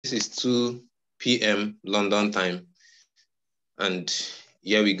this is 2 p.m. London time. And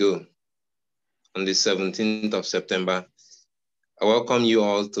here we go. On the 17th of September, I welcome you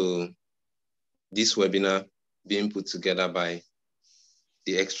all to this webinar being put together by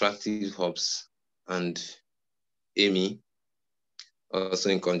the Extractive Hubs and Amy, also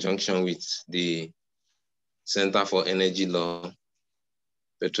in conjunction with the Center for Energy Law,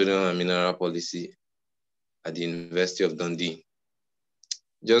 Petroleum and Mineral Policy at the University of Dundee.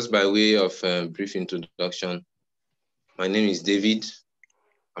 Just by way of a brief introduction, my name is David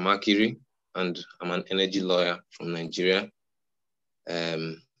Amakiri, and I'm an energy lawyer from Nigeria,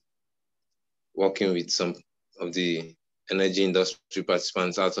 working with some of the energy industry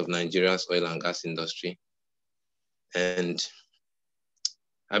participants out of Nigeria's oil and gas industry. And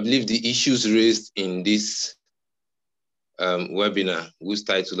I believe the issues raised in this webinar, whose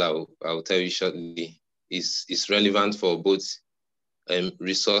title I'll tell you shortly, is relevant for both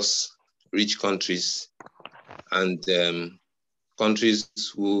resource-rich countries and countries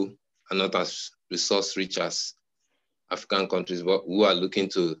who are not as resource-rich as African countries, but who are looking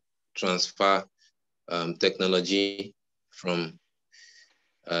to transfer technology from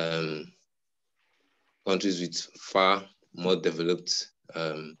countries with far more developed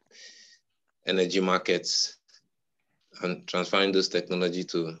energy markets and transferring those technology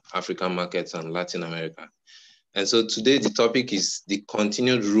to African markets and Latin America. And so today the topic is the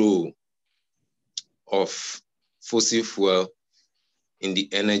continued role of fossil fuel in the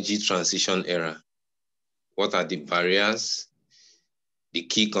energy transition era. What are the barriers, the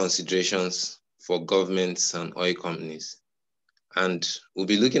key considerations for governments and oil companies? And we'll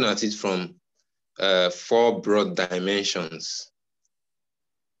be looking at it from 4 broad dimensions.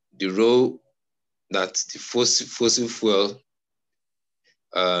 The role that the fossil fuel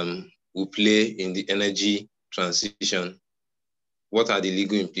will play in the energy transition. What are the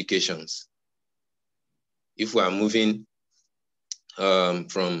legal implications? If we are moving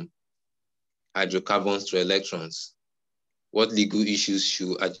from hydrocarbons to electrons, what legal issues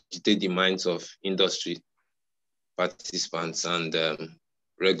should agitate the minds of industry participants and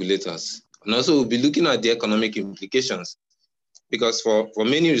regulators? And also we'll be looking at the economic implications, because for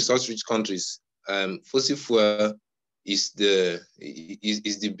many resource-rich countries, fossil fuel is the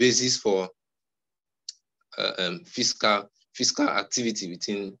basis for fiscal activity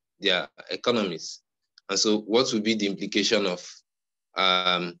within their economies. And so what will be the implication of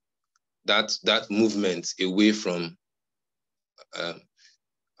that movement away from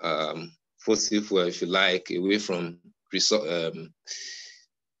fossil fuel, if you like, away from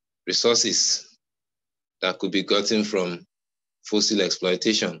resources that could be gotten from fossil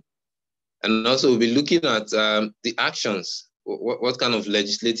exploitation? And also we'll be looking at the actions. What kind of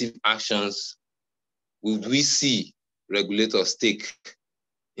legislative actions would we see regulators take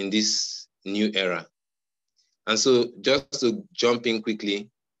in this new era? And so just to jump in quickly,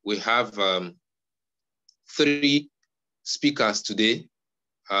 we have 3 speakers today.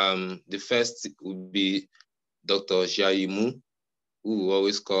 The first would be Dr. Shawn Mu, who we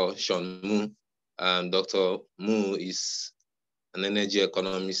always call Shawn Mu. Dr. Mu is an energy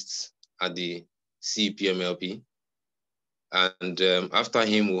economist at the CPMLP. And after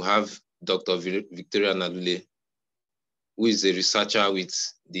him, we'll have Dr. Victoria Nalule, who is a researcher with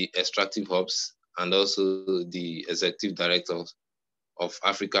the Extractive Hubs and also the Executive Director of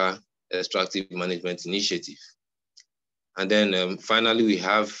Africa Extractive Management Initiative. And then finally, we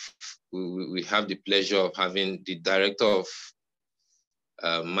have the pleasure of having the Director of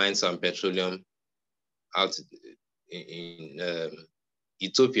Mines and Petroleum out in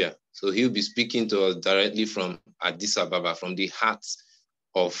Ethiopia. So he'll be speaking to us directly from Addis Ababa, from the heart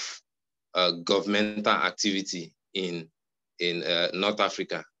of governmental activity in North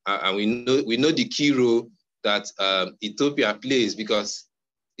Africa. And we know the key role that Ethiopia plays, because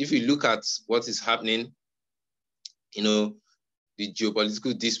if you look at what is happening, the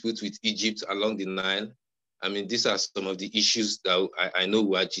geopolitical dispute with Egypt along the Nile, I mean, these are some of the issues that I know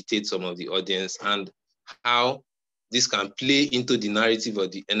will agitate some of the audience, and how this can play into the narrative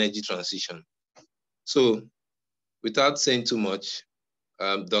of the energy transition. So without saying too much,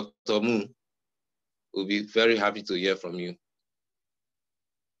 Dr. Mu, will be very happy to hear from you.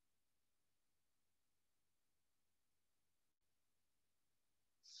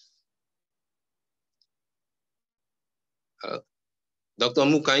 Dr.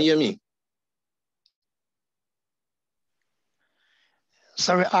 Mu, can you hear me?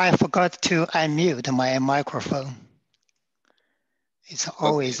 Sorry, I forgot to unmute my microphone. It's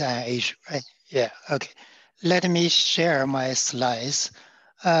always an issue, right? Yeah, okay. Let me share my slides.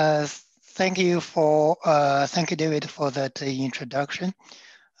 Thank you, David, for that introduction.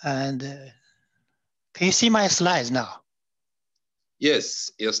 And can you see my slides now?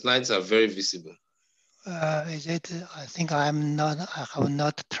 Yes, your slides are very visible. Is it? I think I have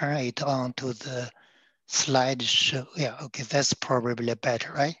not turned it on to the slideshow. Yeah, okay, that's probably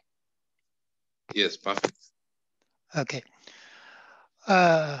better, right? Yes, perfect. Okay.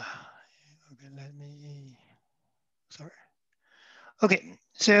 Okay, let me, sorry. Okay,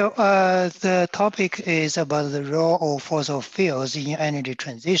 so the topic is about the role of fossil fuels in energy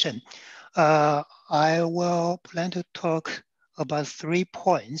transition. I will plan to talk about 3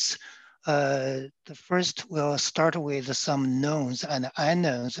 points. The first, we'll start with some knowns and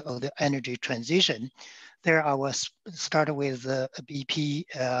unknowns of the energy transition. There I will start with the BP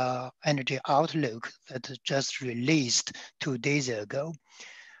energy outlook that just released 2 days ago.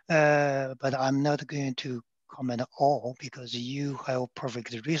 But I'm not going to comment all because you have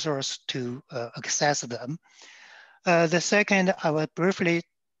perfect resource to access them. The second, I will briefly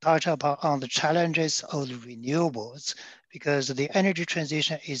touch upon on the challenges of the renewables because the energy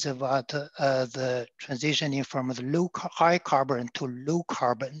transition is about the transitioning from the high carbon to low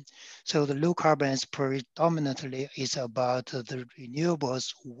carbon. So the low carbon is predominantly is about the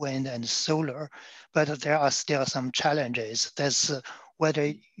renewables, wind and solar, but there are still some challenges. That's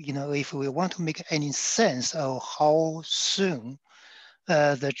whether, you know, if we want to make any sense of how soon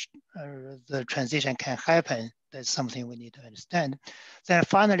the transition can happen. That's something we need to understand. Then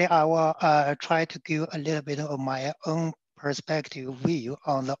finally, I will try to give a little bit of my own perspective view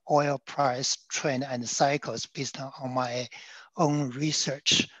on the oil price trend and cycles based on my own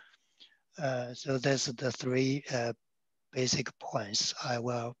research. So that's the 3 basic points I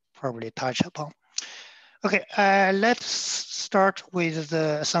will probably touch upon. Okay, let's start with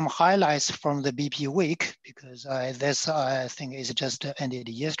some highlights from the BP week because this I think is just ended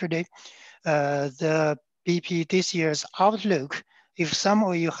yesterday. The BP this year's outlook, if some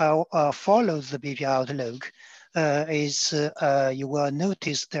of you have followed the BP outlook, you will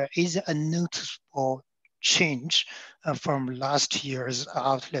notice there is a noticeable change from last year's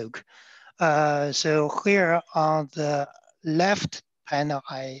outlook. So here on the left panel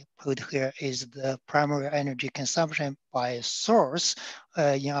I put here is the primary energy consumption by source.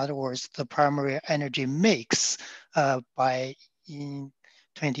 In other words, the primary energy mix by in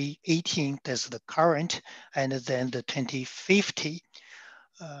 2018, that's the current, and then the 2050.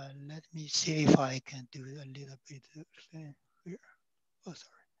 Let me see if I can do a little bit here. Oh,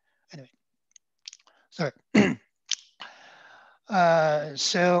 sorry. Anyway, sorry.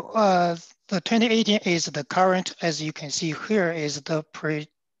 The 2018 is the current, as you can see here, is the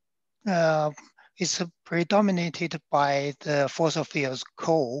it's predominated by the fossil fuels,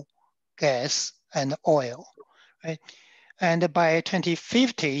 coal, gas, and oil, right? And by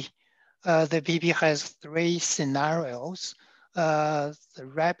 2050, the BP has 3 scenarios, the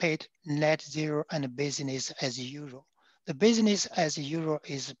rapid, net zero, and business as usual. The business as usual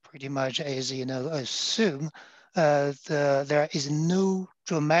is pretty much as, you know, assume there is no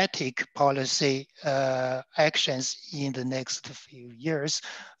dramatic policy actions in the next few years.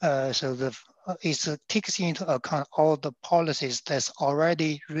 So it takes into account all the policies that's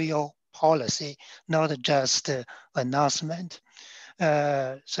already real policy, not just announcement.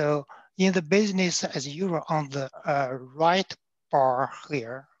 So in the business as usual on the right bar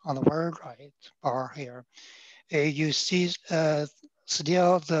here, on the very right bar here, you see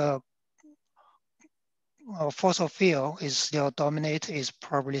still the fossil fuel is still dominate, is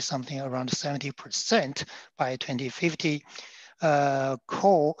probably something around 70% by 2050.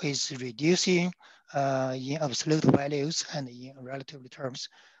 Coal is reducing in absolute values and in relative terms.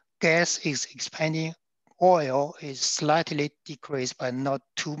 Gas is expanding. Oil is slightly decreased, but not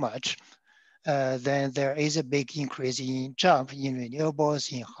too much. Then there is a big increase in jump in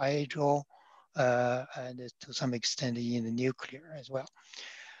renewables, in hydro, and to some extent in the nuclear as well.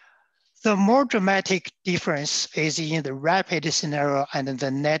 The more dramatic difference is in the rapid scenario and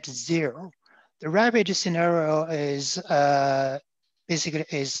the net zero. The rapid scenario is basically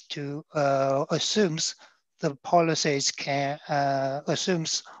is to assumes the policies can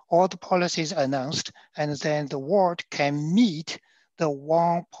assumes all the policies announced, and then the world can meet the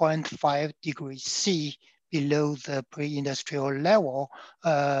 1.5 degrees C below the pre-industrial level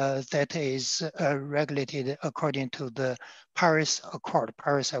that is regulated according to the Paris Accord,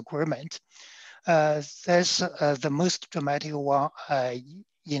 Paris Agreement. That's the most dramatic one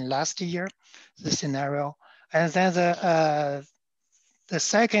in last year, the scenario. And then the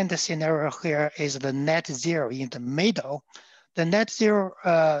second scenario here is the net zero in the middle. The net zero,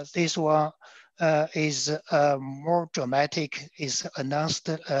 this one is more dramatic, is announced,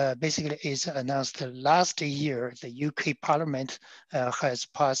 basically is announced last year. The UK Parliament has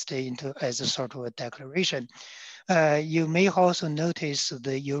passed into as a sort of a declaration. You may also notice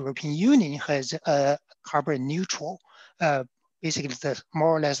the European Union has carbon neutral, basically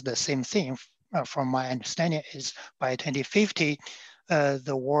more or less the same thing from my understanding is by 2050,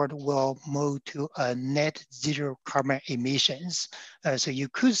 the world will move to a net zero carbon emissions. So you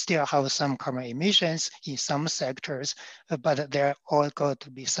could still have some carbon emissions in some sectors, but there are going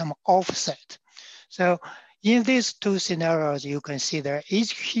to be some offset. So in these two scenarios, you can see there is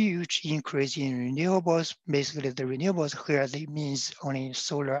huge increase in renewables. Basically, the renewables here, they means only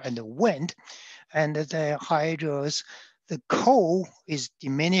solar and wind, and the hydros, the coal is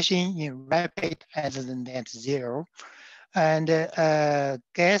diminishing in rapid as the net zero. And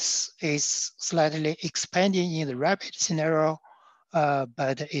gas is slightly expanding in the rapid scenario,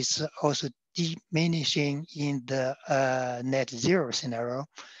 but it's also diminishing in the net zero scenario.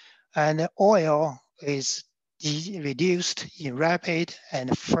 And oil is reduced in rapid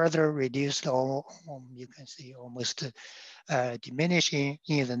and further reduced, or you can see almost diminishing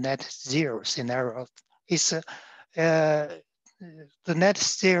in the net zero scenario. It's the net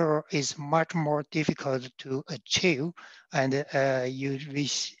zero is much more difficult to achieve, and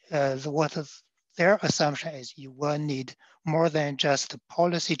what their assumption is you will need more than just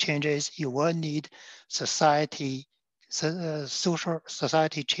policy changes. You will need social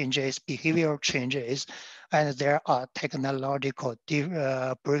society changes, behavioral changes, and there are technological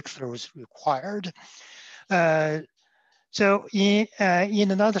breakthroughs required. So in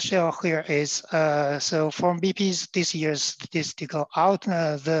a nutshell here is, so from BP's this year's statistical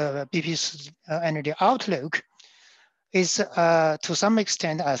the BP's energy outlook is to some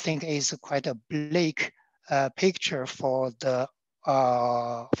extent, I think is quite a bleak picture for the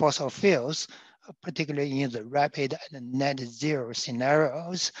fossil fuels, particularly in the rapid and net zero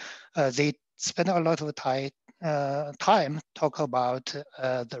scenarios. They spend a lot of time talk about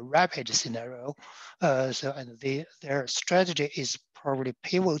the rapid scenario. And their strategy is probably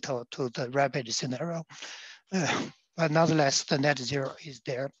pivotal to the rapid scenario. But nonetheless, the net zero is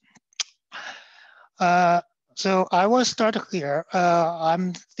there. So I will start here.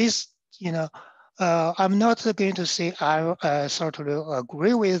 I'm not going to say I sort of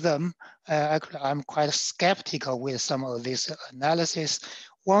agree with them. Actually, I'm quite skeptical with some of this analysis.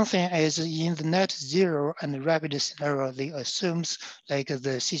 One thing is in the net zero and rapid scenario, they assumes like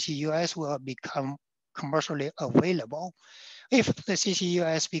the CCUS will become commercially available. If the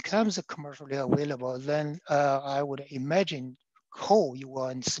CCUS becomes commercially available, then I would imagine coal you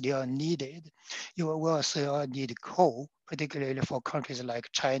will still needed. You will still need coal, particularly for countries like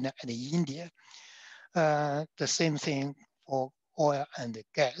China and India. The same thing for oil and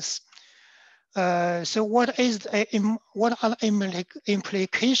gas. So what are the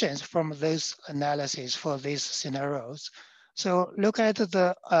implications from those analyses for these scenarios? So look at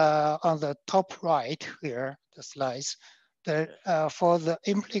the on the top right here, the slides. For the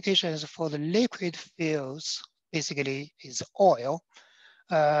implications for the liquid fuels, basically is oil.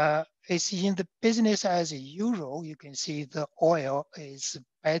 It's in the business as usual. You can see the oil is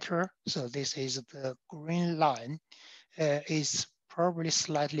better. So this is the green line. Is probably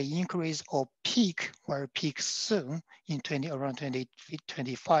slightly increase or peak, or peak soon in around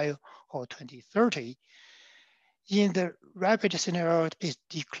 2025 or 2030. In the rapid scenario, it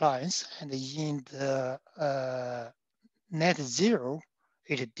declines, and in the net zero,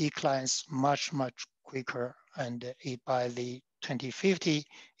 it declines much, much quicker. And by the 2050,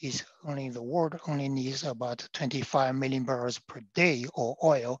 is only the world only needs about 25 million barrels per day of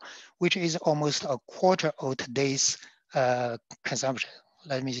oil, which is almost a quarter of today's consumption.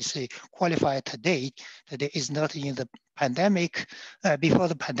 Let me say, qualified today. Today is not in the pandemic, before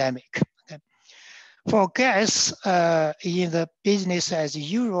the pandemic. Okay. For gas, in the business as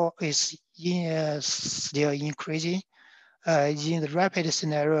usual is still increasing. In the rapid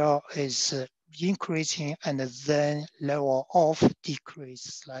scenario is increasing and then level off, decrease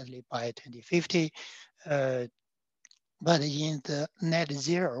slightly by 2050. But in the net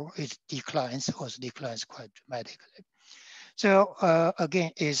zero, it declines, also declines quite dramatically. So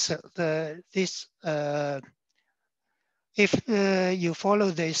again, is if you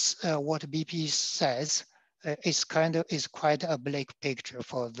follow this, what BP says, is quite a bleak picture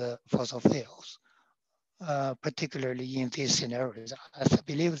for the fossil fuels, particularly in these scenarios. I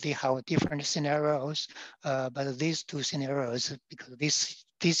believe they have different scenarios, but these two scenarios, because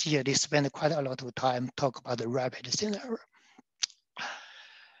this year they spend quite a lot of time talk about the rapid scenario.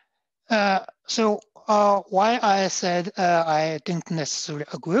 So why I said I didn't necessarily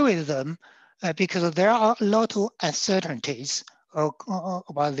agree with them because there are a lot of uncertainties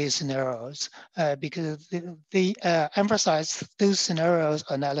about these scenarios, because the emphasize those scenarios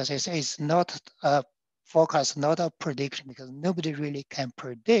analysis is not a forecast, not a prediction, because nobody really can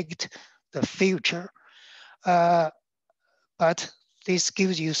predict the future. But this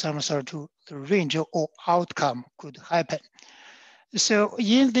gives you some sort of range or outcome could happen. So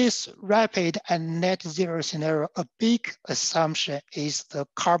in this rapid and net zero scenario, a big assumption is the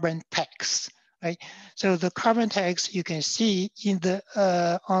carbon tax, right? So the carbon tax you can see in the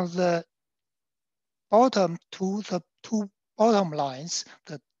on the bottom the two bottom lines,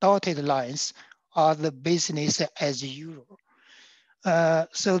 the dotted lines are the business as usual.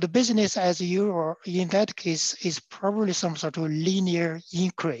 So the business as usual in that case is probably some sort of linear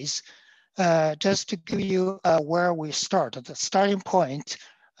increase. Just to give you where we start, the starting point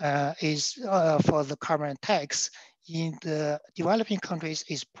is for the carbon tax in the developing countries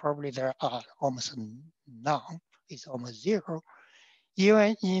is probably there are almost none, it's almost zero.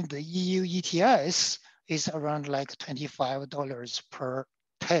 Even in the EU ETS is around like $25 per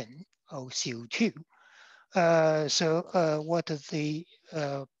ton of CO2. So what the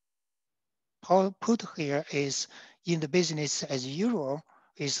put here is in the business as usual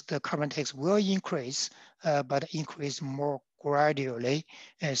is the carbon tax will increase, but increase more gradually.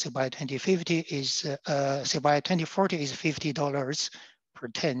 So by 2050 is, so by 2040 is $50 per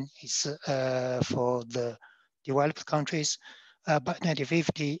ton is for the developed countries. By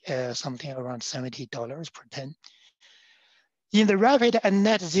 2050, something around $70 per ton. In the rapid and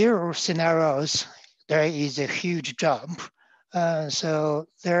net zero scenarios, there is a huge jump. So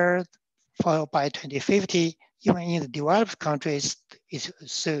there, followed by 2050, even in the developed countries, it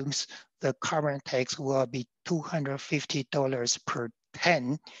assumes the carbon tax will be $250 per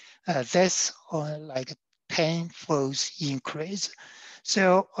ton. That's on like a 10-fold increase.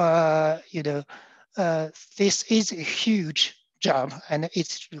 So, this is a huge jump, and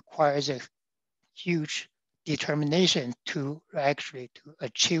it requires a huge determination to actually to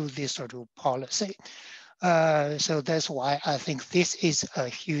achieve this sort of policy. So that's why I think this is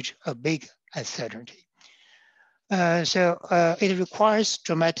a big uncertainty. So it requires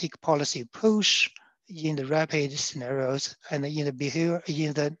dramatic policy push in the rapid scenarios, and in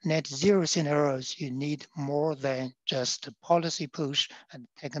the net zero scenarios, you need more than just policy push and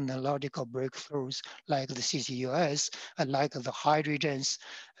technological breakthroughs like the CCUS, like the hydrogens,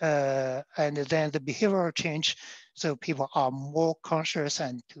 and then the behavioral change. So people are more conscious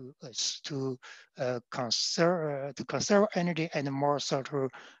and to conserve energy and more sort of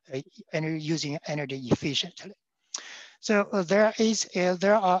using energy efficiently. So there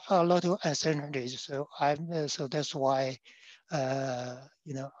are a lot of uncertainties. So so that's why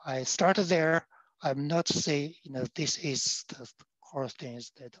I started there. I'm not saying this is the core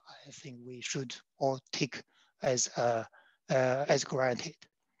things that I think we should all take as granted.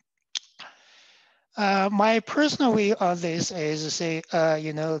 My personal view on this is say,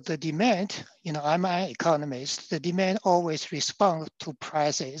 the demand, I'm an economist, the demand always responds to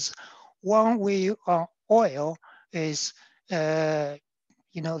prices. One view on oil is, the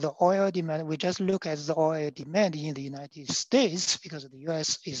oil demand, we just look at the oil demand in the United States because the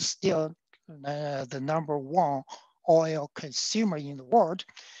US is still the #1 oil consumer in the world.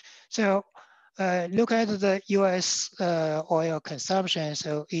 So look at the US oil consumption.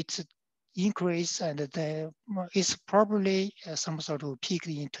 So it's increase and it's probably some sort of peak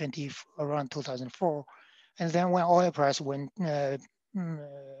in around 2004. And then when oil price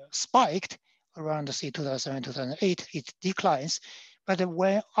spiked around say 2007, 2008, it declines. But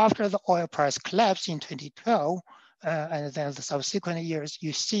when after the oil price collapsed in 2012, and then the subsequent years,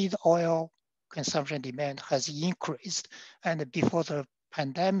 you see the oil consumption demand has increased. And before the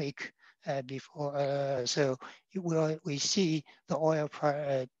pandemic, so we see the oil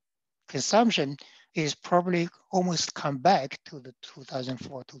consumption is probably almost come back to the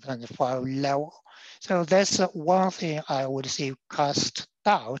 2004, 2005 level. So that's one thing I would say cast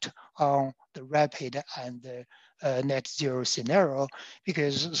doubt on the rapid and the net zero scenario,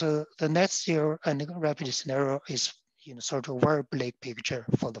 because the net zero and the rapid scenario is sort of very bleak picture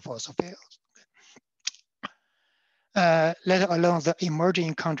for the fossil fuels. Let alone the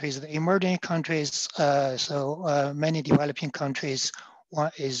emerging countries. The emerging countries, many developing countries,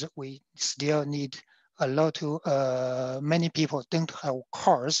 one is we still need a lot of, many people don't have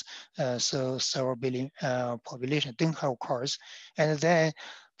cars, so several billion population don't have cars. And then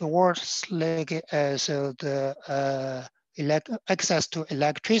the world's like, so the access to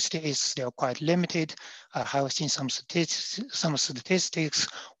electricity is still quite limited. I have seen some statistics.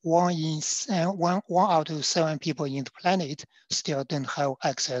 One out of 7 people in the planet still don't have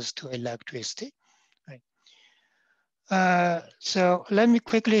access to electricity. So let me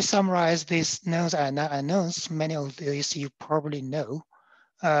quickly summarize these knowns and unknowns. Many of these you probably know.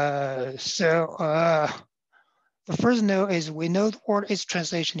 The first known is we know the world is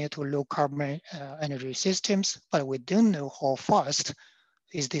transitioning to low carbon energy systems, but we don't know how fast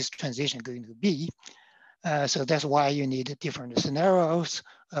is this transition going to be. So that's why you need different scenarios.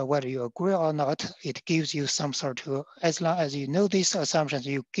 Whether you agree or not, it gives you some sort of, as long as you know these assumptions,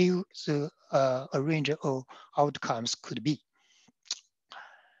 you give a range of outcomes could be.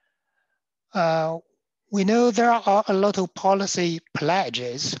 We know there are a lot of policy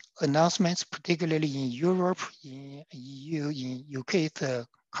pledges, announcements, particularly in Europe, in EU, in UK, the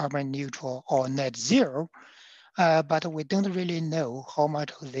carbon neutral or net zero, but we don't really know how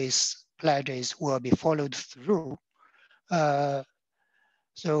much of these pledges will be followed through. So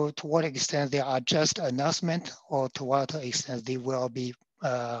to what extent they are just announcement, or to what extent they will be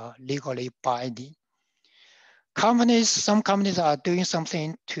legally binding. Some companies are doing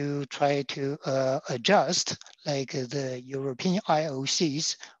something to try to adjust, like the European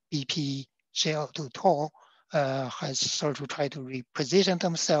IOCs, BP, Shell, Total, has sort of tried to reposition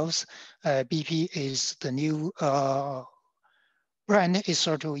themselves. BP is the new brand, is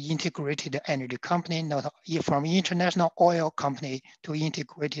sort of integrated energy company, not from international oil company to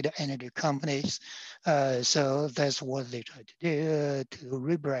integrated energy companies. So that's what they try to do, to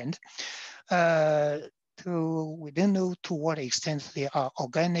rebrand. We don't know to what extent they are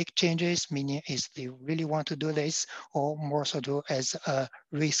organic changes, meaning is they really want to do this, or more sort of as a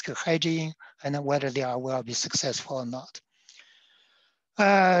risk hedging, and whether they will be successful or not.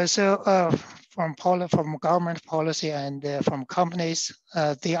 From government policy and from companies,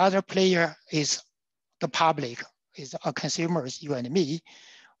 the other player is the public, is our consumers, you and me.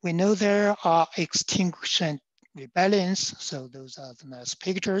 We know there are extinction rebellions, so those are the nice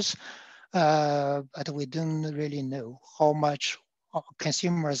pictures. But we don't really know how much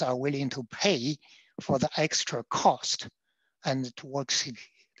consumers are willing to pay for the extra cost, and to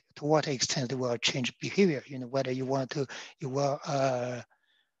what extent they will change behavior. You know, whether you will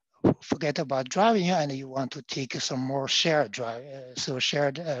forget about driving and you want to take some more shared drive, so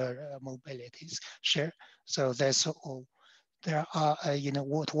shared mobilities. So that's all. There are,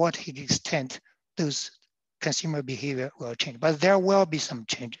 to what extent those consumer behavior will change, but there will be some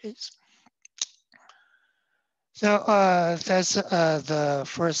changes. So that's the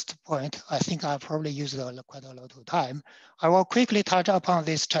first point. I think I probably used quite a lot of time. I will quickly touch upon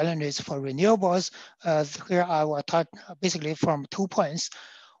these challenges for renewables. Here I will touch basically from 2 points.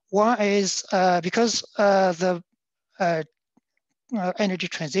 One is because the energy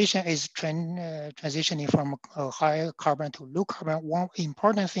transition is transitioning from high carbon to low carbon. One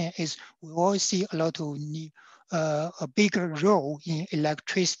important thing is we always see a lot of a bigger role in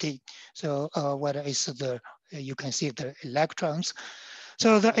electricity. So whether it's you can see the electrons.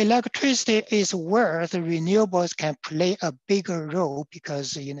 So the electricity is where the renewables can play a bigger role,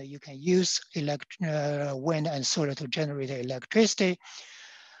 because you can use wind and solar to generate electricity.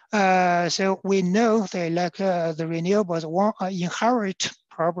 So we know the renewables, one inherent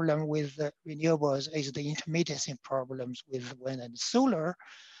problem with the renewables is the intermittency problems with wind and solar.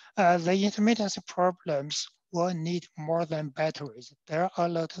 The intermittency problems will need more than batteries. There are a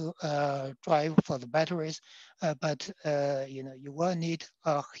lot of drive for the batteries, but you will need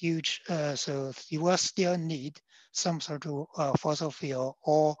a huge, so you will still need some sort of fossil fuel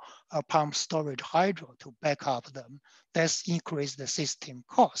or a pump storage hydro to back up them. That's increased the system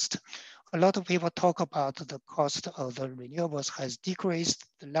cost. A lot of people talk about the cost of the renewables has decreased,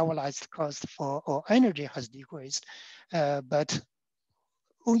 the levelized cost for energy has decreased, but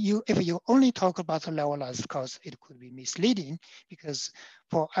if you only talk about the levelized cost, it could be misleading, because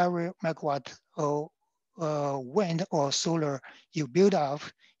for every megawatt of wind or solar you build up,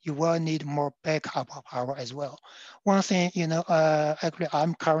 you will need more backup power as well. One thing, actually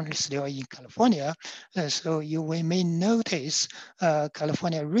I'm currently still in California, so we may notice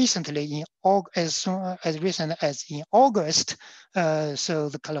California recently as recent as in August, so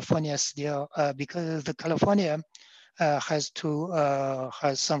the California still, because the California has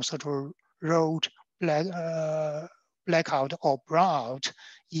some sort of road blackout or brownout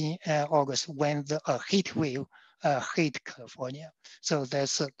in August when the heat wave hit California. So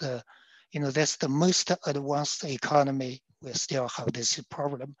that's that's the most advanced economy will still have this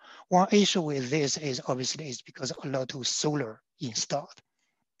problem. One issue with this is obviously is because a lot of solar installed.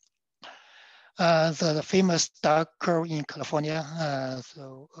 The famous dark curve in California.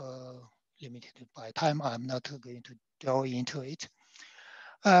 Limited by time, I'm not going to delve into it.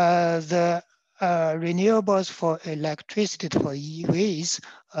 The renewables for electricity for EVs.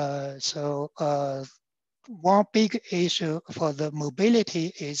 One big issue for the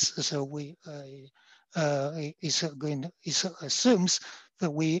mobility is assumes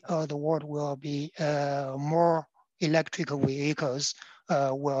that the world will be more electric vehicles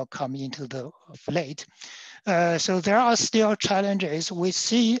will come into the fleet. So there are still challenges. We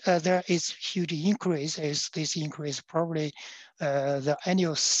see there is huge increase. This increase probably the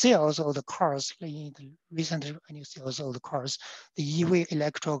annual sales of the cars, the recent annual sales of the cars, the EV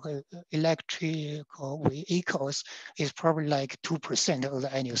electrical vehicles is probably like 2% of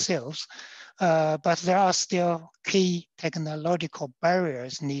the annual sales. But there are still key technological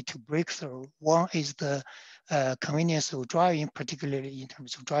barriers need to break through. One is the convenience of driving, particularly in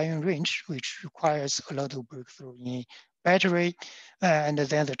terms of driving range, which requires a lot of breakthrough in battery, and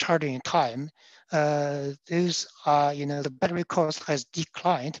then the charging time. Those are, the battery cost has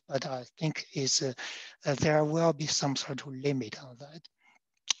declined, but I think there will be some sort of limit on that.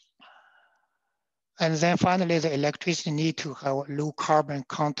 And then finally, the electricity need to have low carbon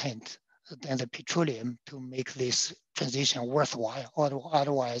content than the petroleum to make this transition worthwhile.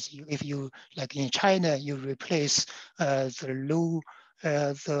 Otherwise, if you, like in China, you replace the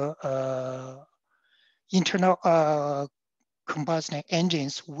internal combustion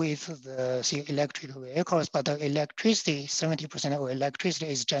engines with the electric vehicles, but the electricity, 70% of electricity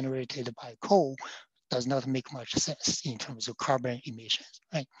is generated by coal, does not make much sense in terms of carbon emissions,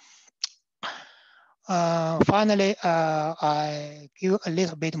 right? Finally, I give a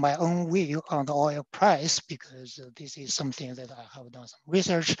little bit my own view on the oil price because this is something that I have done some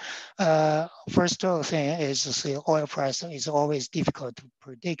research. First thing is the oil price is always difficult to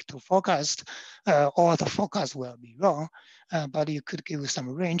predict, to forecast. All the forecasts will be wrong, but you could give some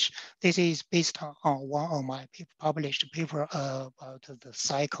range. This is based on one of my published paper about the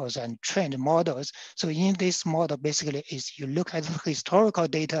cycles and trend models. So in this model, basically is you look at the historical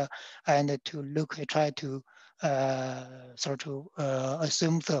data and to try to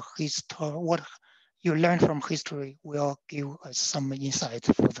assume what you learn from history will give us some insight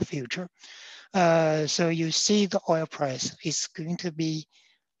for the future. So you see the oil price is going to be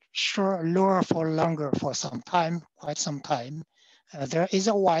lower for longer for some time, quite some time. There is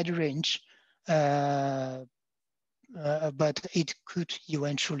a wide range, but it could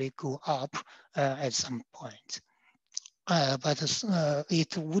eventually go up at some point. But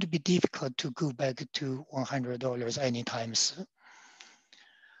it would be difficult to go back to $100 anytime soon.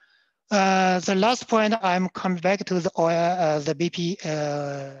 The last point, I'm coming back to the oil, the BP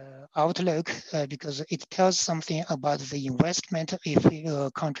outlook, because it tells something about the investment if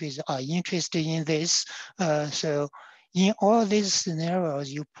countries are interested in this. So in all these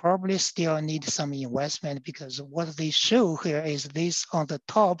scenarios, you probably still need some investment because what they show here is this on the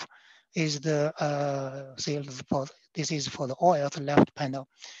top is the this is for the oil, the left panel.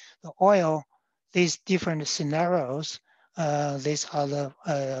 The oil, these different scenarios, these are the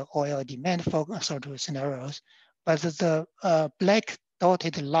oil demand for sort of scenarios. But the black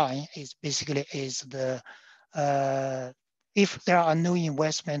dotted line is basically the if there are no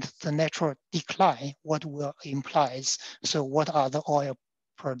investment, the natural decline, what will implies. So what are the oil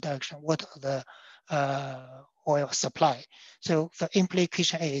production? What are the oil supply? So the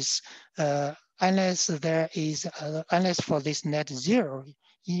implication is unless there is, unless for this net zero,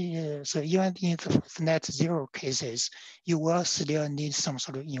 so even in the net zero cases, you will still need some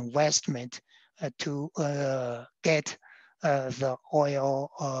sort of investment to get the oil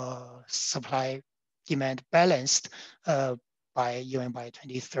supply demand balanced by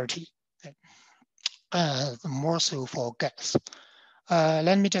 2030. More so for gas.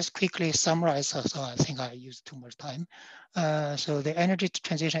 Let me just quickly summarize, so I think I used too much time. So the energy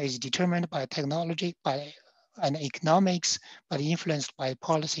transition is determined by technology, and economics, but influenced by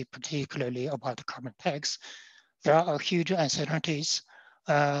policy, particularly about carbon tax. There are huge uncertainties.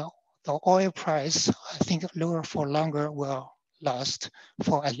 The oil price, I think lower for longer will last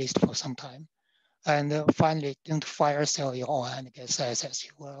for at least for some time. And finally, don't fire sell your oil and gas assets.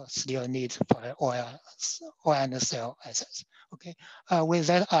 You will still need fire oil and sell assets. Okay, with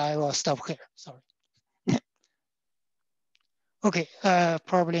that, I will stop here, sorry. Okay,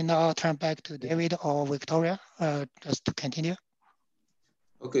 probably now I'll turn back to David or Victoria just to continue.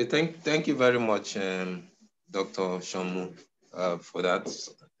 Okay, thank you very much, Dr. Shawn Mu, for that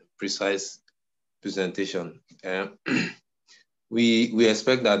precise presentation. We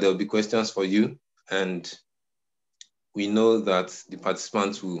expect that there'll be questions for you, and we know that the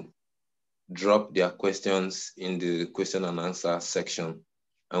participants will drop their questions in the question and answer section,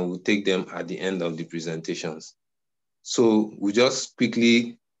 and we'll take them at the end of the presentations. So we'll just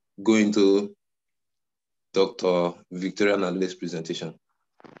quickly go into Dr. Victoria Nalule's presentation.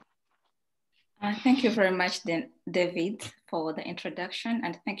 Thank you very much, David, for the introduction,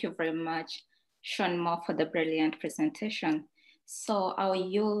 and thank you very much, Shawn Mu, for the brilliant presentation. So I'll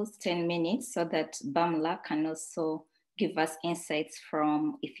use 10 minutes so that Bamla can also give us insights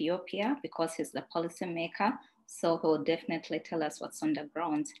from Ethiopia, because he's the policymaker. So he'll definitely tell us what's on the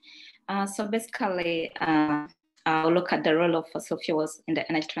ground. So basically, I'll look at the role of fossil fuels in the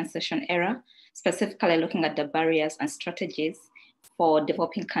energy transition era, specifically looking at the barriers and strategies for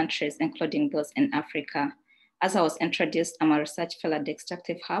developing countries, including those in Africa. As I was introduced, I'm a research fellow at the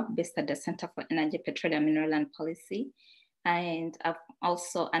Extractive Hub based at the Center for Energy, Petroleum, Mineral and Policy. And I'm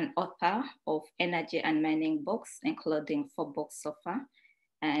also an author of energy and mining books, including 4 books so far,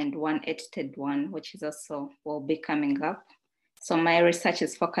 and 1 edited one, which is also will be coming up. So my research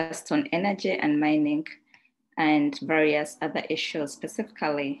is focused on energy and mining and various other issues,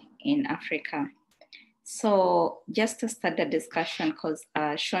 specifically in Africa. So just to start the discussion, because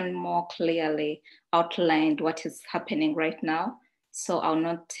Shawn Mu clearly outlined what is happening right now. So I'll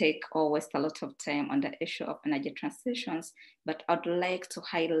not take or waste a lot of time on the issue of energy transitions, but I'd like to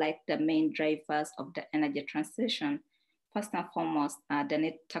highlight the main drivers of the energy transition. First and foremost, the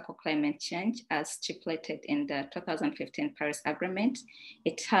need to tackle climate change as stipulated in the 2015 Paris Agreement.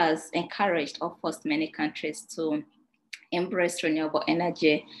 It has encouraged or forced many countries to embrace renewable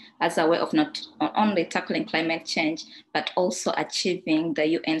energy as a way of not only tackling climate change, but also achieving the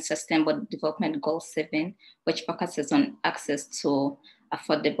UN Sustainable Development Goal 7, which focuses on access to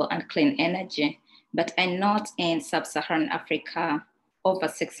affordable and clean energy. But I note in sub-Saharan Africa, over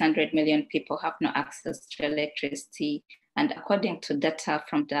 600 million people have no access to electricity. And according to data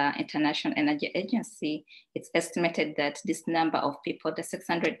from the International Energy Agency, it's estimated that this number of people, the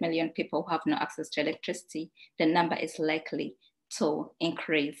 600 million people who have no access to electricity, the number is likely to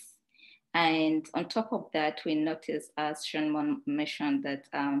increase. And on top of that, we notice, as Shawn Mu mentioned, that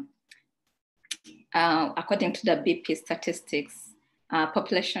according to the BP statistics,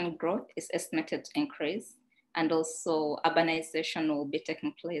 population growth is estimated to increase, and also urbanization will be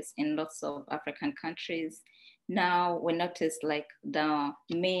taking place in lots of African countries. Now we notice like the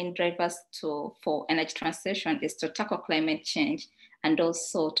main drivers for energy transition is to tackle climate change and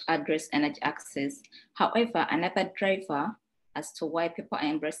also to address energy access. However, another driver as to why people are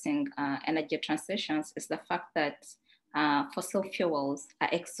embracing energy transitions is the fact that fossil fuels are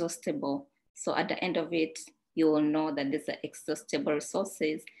exhaustible. So at the end of it, you will know that these are exhaustible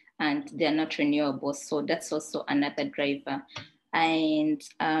resources and they're not renewable. So that's also another driver. And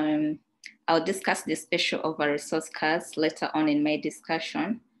I'll discuss this issue of a resource curse later on in my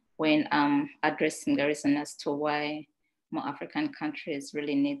discussion when I'm addressing the reason as to why more African countries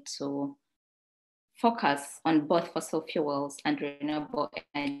really need to focus on both fossil fuels and renewable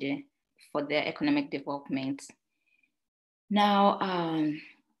energy for their economic development. Now,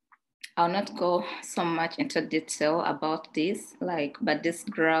 I'll not go so much into detail about this, but this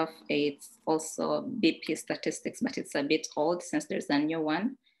graph, it's also BP statistics, but it's a bit old since there's a new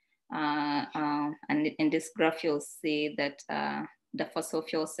one. And in this graph, you'll see that the fossil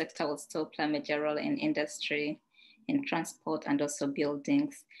fuel sector will still play a major role in industry, in transport, and also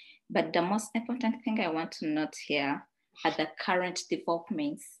buildings. But the most important thing I want to note here are the current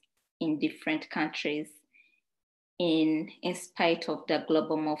developments in different countries in spite of the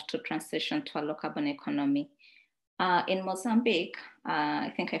global move to transition to a low carbon economy. In Mozambique,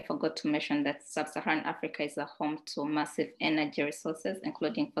 I think I forgot to mention that sub-Saharan Africa is a home to massive energy resources,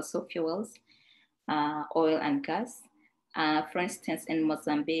 including fossil fuels, oil and gas. For instance, in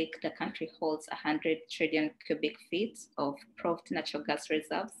Mozambique, the country holds 100 trillion cubic feet of proved natural gas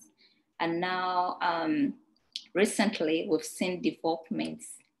reserves. And now, recently, we've seen developments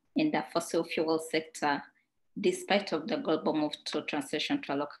in the fossil fuel sector, despite of the global move to transition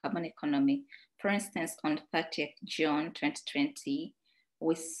to a low carbon economy. For instance, on 30th June 2020,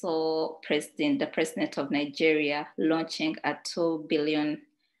 we saw the president of Nigeria launching a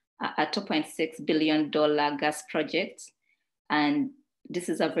 $2.6 billion gas project. And this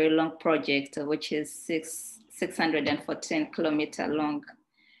is a very long project, which is 614 kilometers long.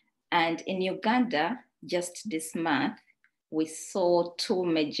 And in Uganda, just this month, we saw 2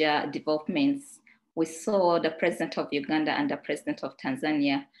 major developments. We saw the president of Uganda and the president of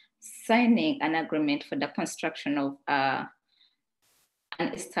Tanzania signing an agreement for the construction of an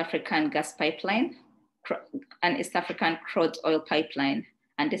East African gas pipeline, an East African crude oil pipeline.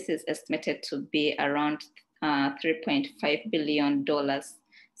 And this is estimated to be around $3.5 billion.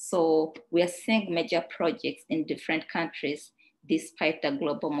 So we are seeing major projects in different countries despite the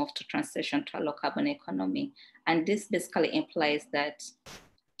global move to transition to a low carbon economy. And this basically implies that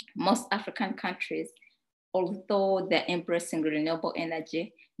most African countries, although they're embracing renewable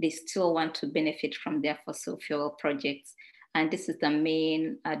energy, they still want to benefit from their fossil fuel projects. And this is the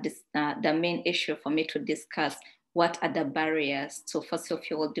main issue for me to discuss. What are the barriers to fossil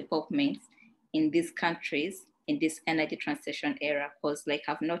fuel development in these countries in this energy transition era? Because like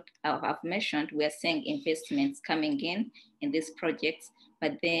I've mentioned, we are seeing investments coming in these projects,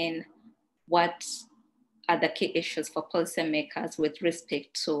 but then what are the key issues for policymakers with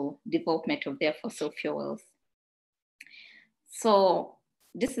respect to development of their fossil fuels? So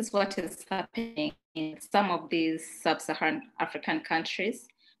this is what is happening in some of these sub-Saharan African countries,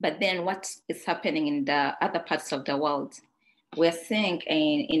 but then what is happening in the other parts of the world? We're seeing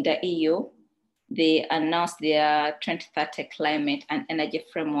in the EU, they announced their 2030 climate and energy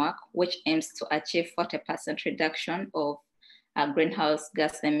framework, which aims to achieve 40% reduction of greenhouse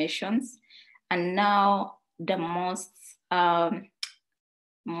gas emissions. And now the most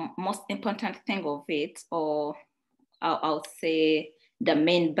important thing of it, or I'll say the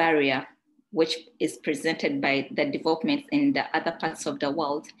main barrier, which is presented by the developments in the other parts of the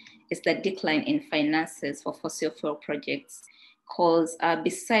world, is the decline in finances for fossil fuel projects. Because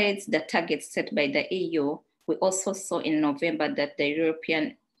besides the targets set by the EU, we also saw in November that the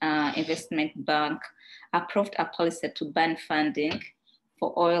European Investment Bank approved a policy to ban funding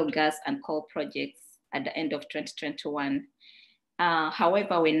for oil, gas, and coal projects at the end of 2021.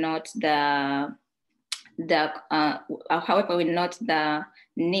 However, we note the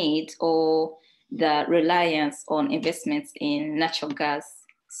need or the reliance on investments in natural gas.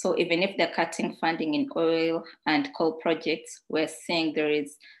 So even if they're cutting funding in oil and coal projects, we're seeing there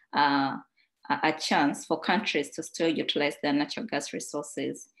is a chance for countries to still utilize their natural gas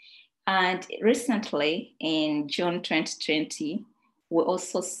resources. And recently, in June 2020, we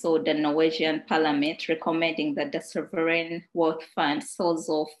also saw the Norwegian Parliament recommending that the Sovereign Wealth Fund sells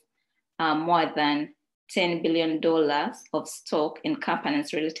off more than $10 billion of stock in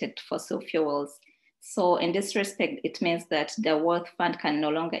companies related to fossil fuels. So in this respect, it means that the Wealth Fund can no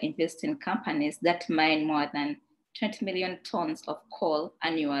longer invest in companies that mine more than 20 million tons of coal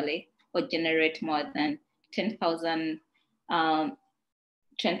annually or generate more than 10,000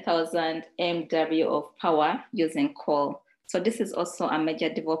 MW of power using coal. So this is also a major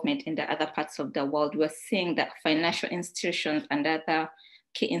development in the other parts of the world. We're seeing that financial institutions and other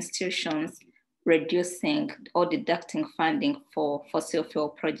key institutions reducing or deducting funding for fossil fuel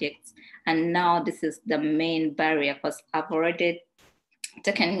projects. And now this is the main barrier, because I've already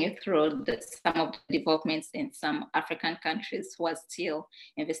taken you through some of the developments in some African countries who are still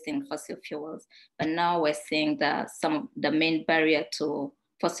investing in fossil fuels. But now we're seeing the main barrier to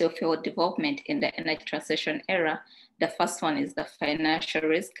fossil fuel development in the energy transition era. The first one is the financial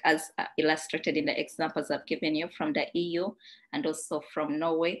risk, as illustrated in the examples I've given you from the EU and also from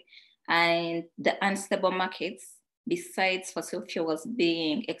Norway. And the unstable markets, besides fossil fuels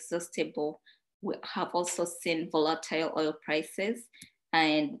being exhaustible, we have also seen volatile oil prices.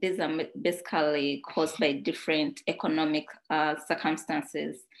 And these are basically caused by different economic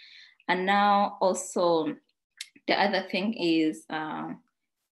circumstances. And now also, the other thing is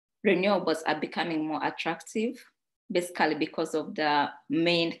renewables are becoming more attractive, basically because of the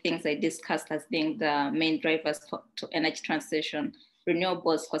main things I discussed as being the main drivers to energy transition.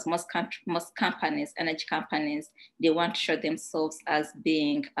 Renewables, because most companies, energy companies, they want to show themselves as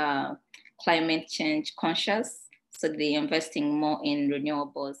being climate change conscious. So they're investing more in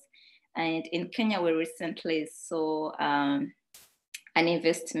renewables. And in Kenya, we recently saw an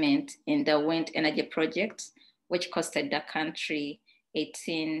investment in the wind energy project, which costed the country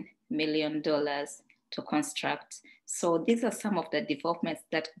 $18 million to construct. So these are some of the developments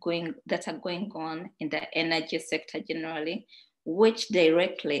that are going on in the energy sector generally, which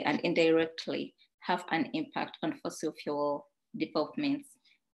directly and indirectly have an impact on fossil fuel developments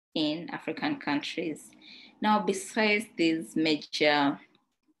in African countries. Now, besides these major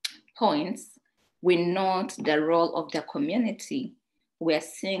points, we note the role of the community. We're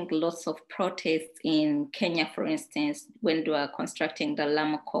seeing lots of protests in Kenya, for instance, when they were constructing the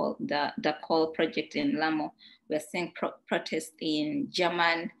Lamu coal, the coal project in Lamu. We're seeing protests in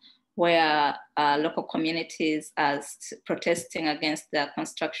Germany, where local communities are protesting against the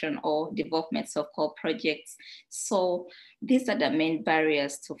construction or developments of coal projects. So these are the main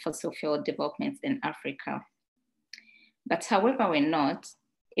barriers to fossil fuel developments in Africa. But however we note,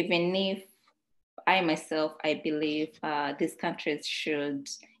 even if I myself, I believe these countries should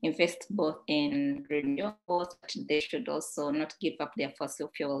invest both in renewables, but they should also not give up their fossil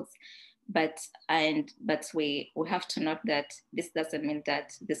fuels. But we have to note that this doesn't mean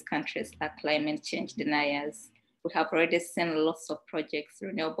that these countries are climate change deniers. We have already seen lots of projects,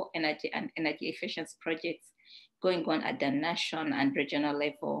 renewable energy and energy efficiency projects going on at the national and regional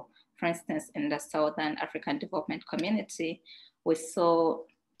level. For instance, in the Southern African Development Community, we saw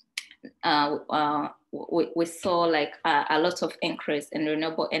we saw like a lot of increase in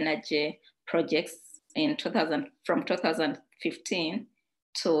renewable energy projects in from 2015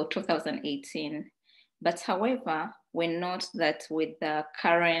 to 2018. But however, we note that with the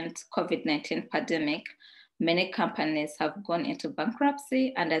current COVID-19 pandemic, many companies have gone into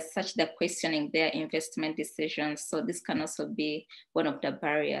bankruptcy, and as such, they're questioning their investment decisions. So this can also be one of the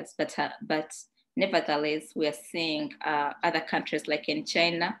barriers. But nevertheless, we are seeing other countries like in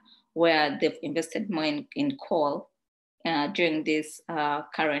China, where they've invested more in coal during this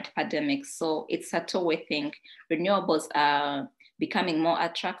current pandemic. So it's a two-way thing. Renewables are becoming more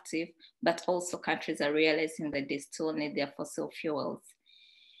attractive, but also countries are realizing that they still need their fossil fuels.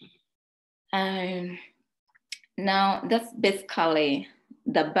 Now, that's basically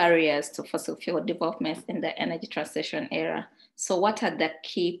the barriers to fossil fuel developments in the energy transition era. So what are the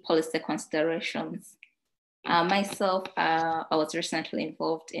key policy considerations? Myself, I was recently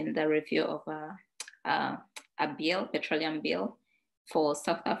involved in the review of a bill, petroleum bill for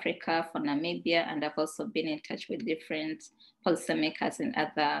South Africa, for Namibia, and I've also been in touch with different policymakers in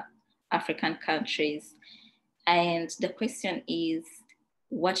other African countries. And the question is,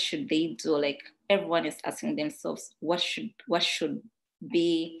 what should they do? Like everyone is asking themselves, what should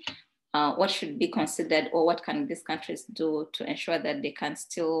be considered, or what can these countries do to ensure that they can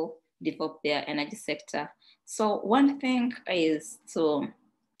still develop their energy sector? So one thing is to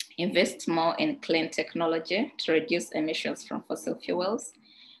invest more in clean technology to reduce emissions from fossil fuels.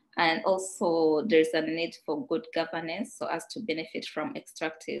 And also there's a need for good governance so as to benefit from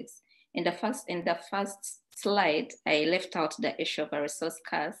extractives. In the first slide, I left out the issue of a resource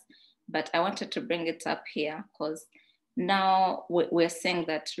curse, but I wanted to bring it up here because now we're seeing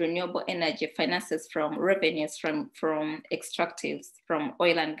that renewable energy finances from revenues from extractives, from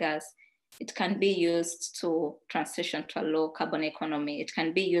oil and gas. It can be used to transition to a low carbon economy. It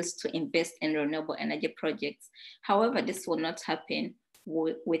can be used to invest in renewable energy projects. However, this will not happen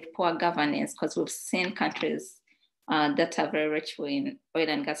with poor governance, because we've seen countries that are very rich in oil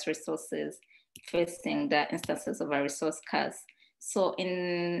and gas resources facing the instances of a resource curse. So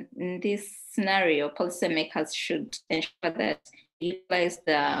in this scenario, policymakers should ensure that utilize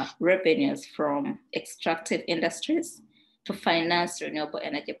the revenues from extractive industries to finance renewable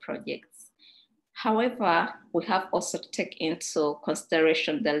energy projects. However, we have also to take into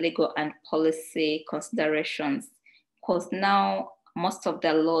consideration the legal and policy considerations, because now most of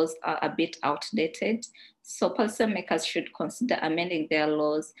the laws are a bit outdated. So policymakers should consider amending their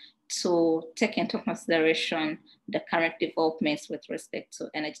laws to take into consideration the current developments with respect to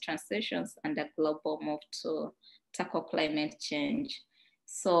energy transitions and the global move to tackle climate change.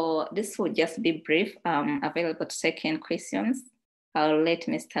 So this will just be brief, available to take in questions. I'll let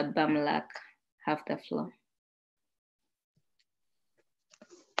Mr. Bamlak have the floor.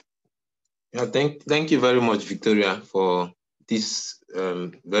 Yeah, thank you very much, Victoria, for this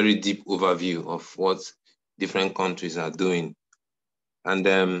very deep overview of what different countries are doing.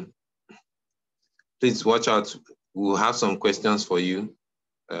 And please watch out. We'll have some questions for you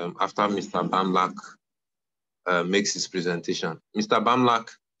after Mr. Bamlak makes his presentation. Mr. Bamlak,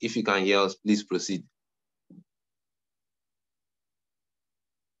 if you can hear us, please proceed.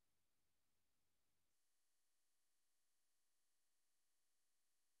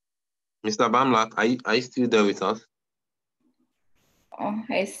 Mr. Bamlak, are you still there with us? Oh,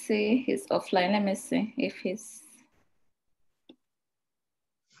 I see he's offline. Let me see if he's...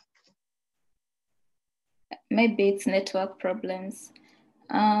 Maybe it's network problems.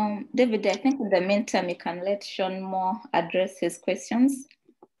 David, I think in the meantime, you can let Shawn Mu address his questions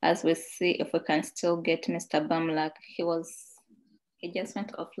as we see if we can still get Mr. Bamlak. He just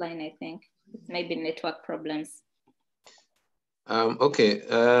went offline, I think. It's maybe network problems. Okay.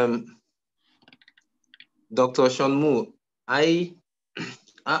 Dr. Shawn Mu, I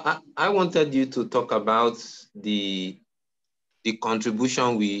wanted you to talk about the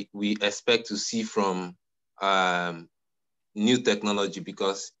contribution we expect to see from new technology,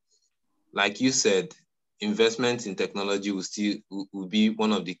 because like you said, investment in technology will be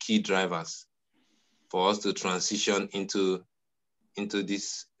one of the key drivers for us to transition into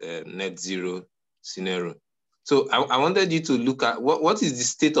this net zero scenario. So I wanted you to look at what is the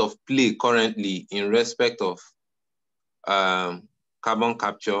state of play currently in respect of carbon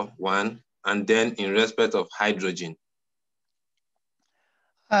capture, one, and then in respect of hydrogen.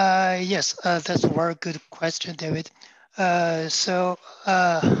 Yes, that's a very good question, David.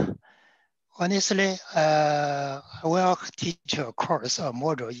 Honestly, I will teach a course or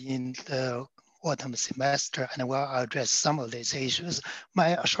module in the autumn semester, and will address some of these issues.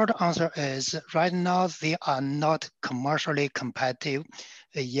 My short answer is right now they are not commercially competitive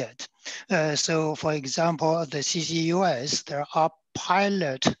yet. So for example, the CCUS, there are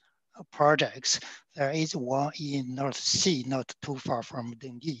pilot projects. There is one in North Sea, not too far from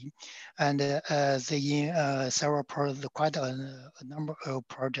Dundee, and several quite a number of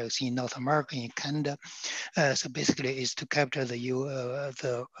projects in North America, in Canada. So basically, is to capture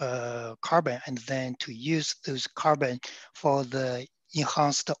the carbon and then to use those carbon for the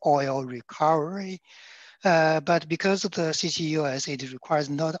enhanced oil recovery. But because of the CCUS, it requires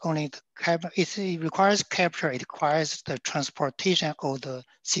not only the it requires capture, it requires the transportation of the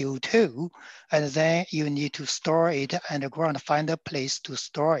CO2, and then you need to store it underground, find a place to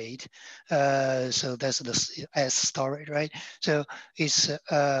store it. So that's the as storage, right? So it's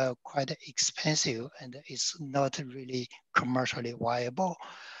quite expensive and it's not really commercially viable.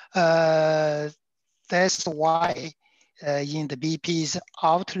 That's why in the BP's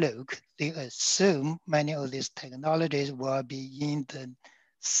outlook, they assume many of these technologies will be in the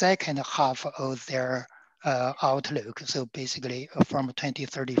second half of their outlook. So basically from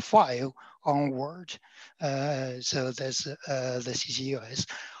 2035 onward. So that's the CCUS.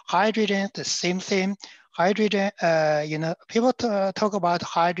 Hydrogen, the same thing. Hydrogen, people talk about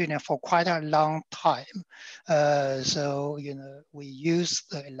hydrogen for quite a long time. So, we use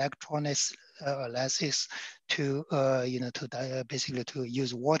the electrolysis to, basically to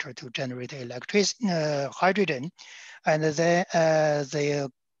use water to generate electricity, hydrogen. And then the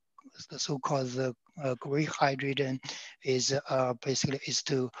so-called the green hydrogen is basically is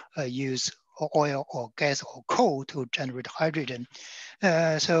to use oil or gas or coal to generate hydrogen.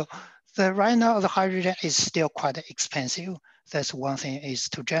 So right now the hydrogen is still quite expensive. That's one thing is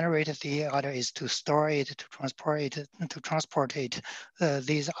to generate it. The other is to store it, to transport it.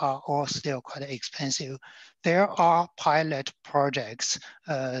 These are all still quite expensive. There are pilot projects.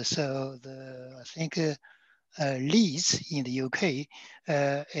 I think Leeds in the UK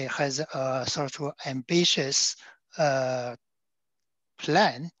it has a sort of ambitious plan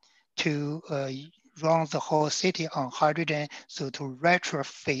to run the whole city on hydrogen, so to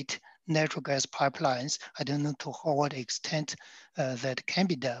retrofit natural gas pipelines. I don't know to what extent that can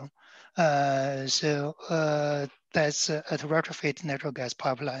be done. That's to retrofit natural gas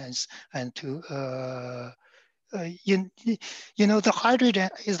pipelines and to the hydrogen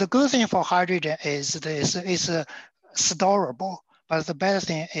is the good thing for hydrogen is this is storable, but the bad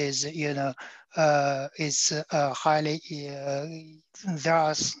thing is it's highly there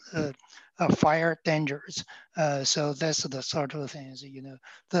are fire dangers. So that's the sort of things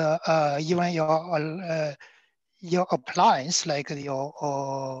the even your appliance like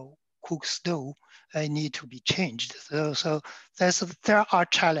your cook stove need to be changed. So there are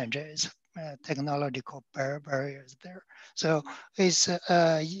challenges. Technological barriers there. So it's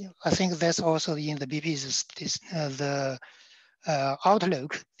I think that's also in the BP's the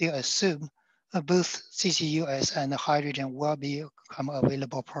outlook. They assume both CCUS and hydrogen will become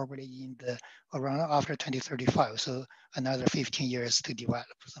available probably in the around after 2035. So another 15 years to develop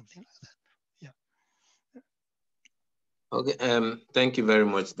something like that. Yeah. Okay. Thank you very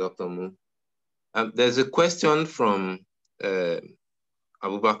much, Dr. Mu. There's a question from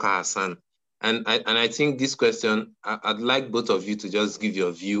Abubakar Hassan. And I think this question, I'd like both of you to just give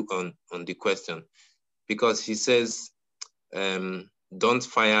your view on the question, because he says, don't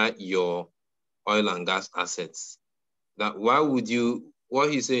fire your oil and gas assets. That what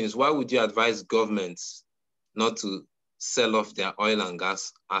he's saying is, why would you advise governments not to sell off their oil and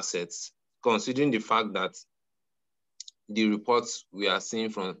gas assets, considering the fact that the reports we are seeing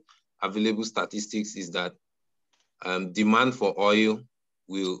from available statistics is that demand for oil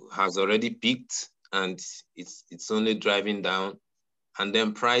has already peaked and it's only driving down, and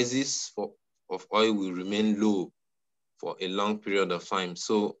then prices of oil will remain low for a long period of time.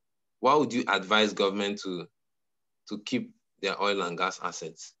 So why would you advise government to keep their oil and gas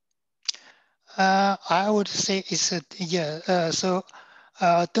assets? I would say it's so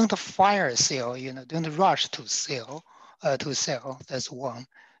don't fire sale, don't rush to sell. That's one.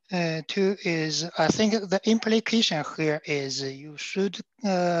 Two is, I think the implication here is you should,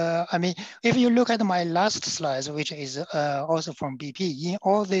 I mean, if you look at my last slides, which is also from BP, in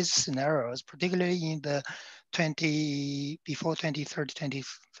all these scenarios, particularly in the before 2030,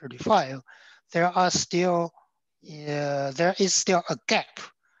 2035, there is still a gap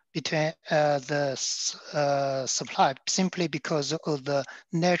between the supply, simply because of the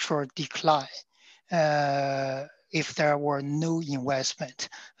natural decline. If there were no investment,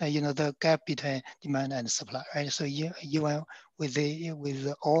 the gap between demand and supply, right? So even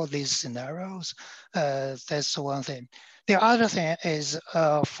with all these scenarios, that's one thing. The other thing is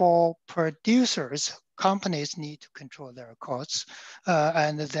for producers, companies need to control their costs,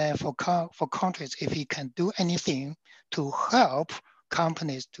 and then for countries, if you can do anything to help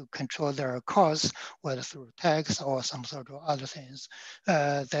companies to control their costs, whether through tax or some sort of other things,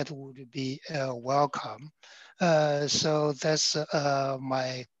 that would be welcome. So that's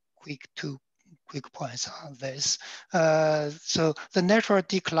my two quick points on this. So the natural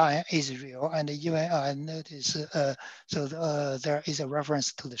decline is real, and even I notice, there is a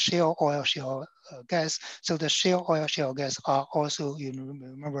reference to the shale oil, shale gas. So the shale oil, shale gas are also,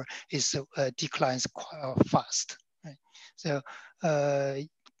 remember, is declines quite fast. Right? So,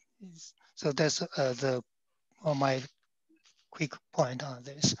 so that's my quick point on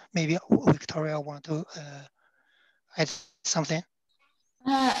this. Maybe Victoria want to add something?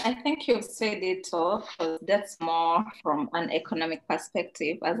 I think you've said it all. That's more from an economic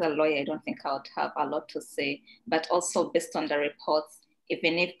perspective. As a lawyer, I don't think I would have a lot to say, but also based on the reports,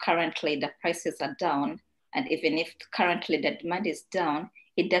 even if currently the prices are down, and even if currently the demand is down,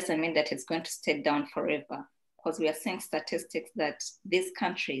 it doesn't mean that it's going to stay down forever, because we are seeing statistics that these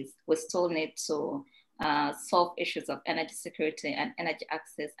countries will still need to solve issues of energy security and energy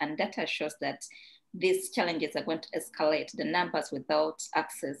access, and data shows that these challenges are going to escalate. The numbers without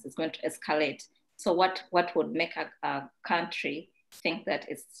access is going to escalate. So what would make a country think that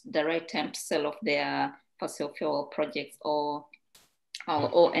it's the right time to sell off their fossil fuel projects or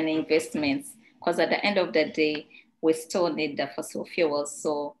any investments? Because at the end of the day, we still need the fossil fuels.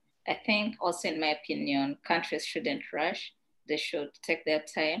 So I think also, in my opinion, countries shouldn't rush. They should take their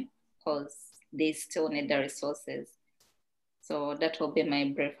time, because they still need the resources. So that will be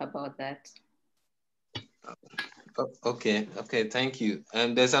my brief about that. Okay, thank you.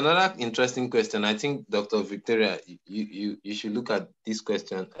 And there's another interesting question. I think, Dr. Victoria, you should look at this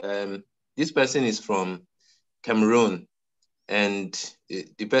question. This person is from Cameroon, and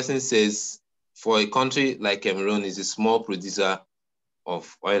the person says, for a country like Cameroon is a small producer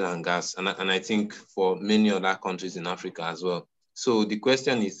of oil and gas, and I think for many other countries in Africa as well. So the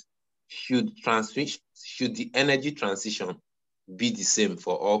question is, should the energy transition be the same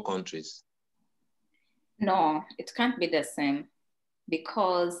for all countries? No, it can't be the same,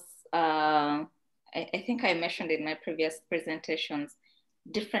 because I think I mentioned in my previous presentations,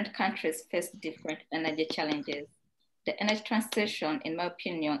 different countries face different energy challenges. The energy transition, in my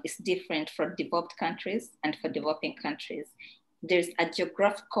opinion, is different for developed countries and for developing countries. There's a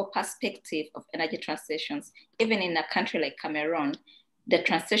geographical perspective of energy transitions. Even in a country like Cameroon, the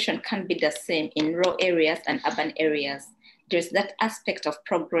transition can be the same in rural areas and urban areas. There's that aspect of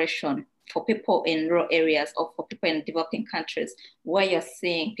progression for people in rural areas or for people in developing countries, where you're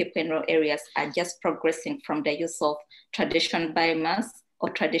seeing people in rural areas are just progressing from the use of traditional biomass or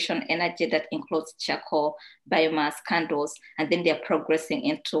traditional energy that includes charcoal, biomass, candles, and then they're progressing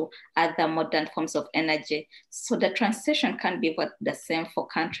into other modern forms of energy. So the transition can be the same for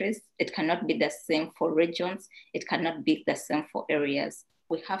countries. It cannot be the same for regions. It cannot be the same for areas.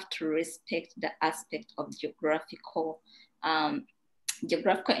 We have to respect the aspect of geographical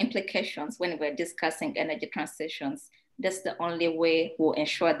implications when we're discussing energy transitions. That's the only way we'll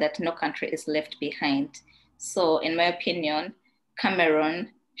ensure that no country is left behind. So in my opinion,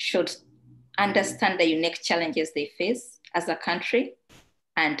 Cameroon should understand the unique challenges they face as a country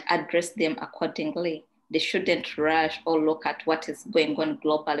and address them accordingly. They shouldn't rush or look at what is going on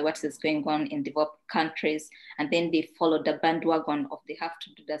globally, what is going on in developed countries, and then they follow the bandwagon of they have to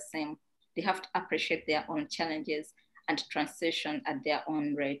do the same. They have to appreciate their own challenges and transition at their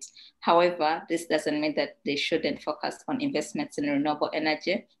own rate. However, this doesn't mean that they shouldn't focus on investments in renewable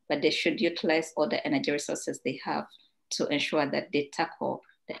energy, but they should utilize all the energy resources they have to ensure that they tackle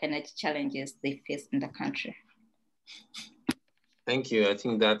the energy challenges they face in the country. Thank you. I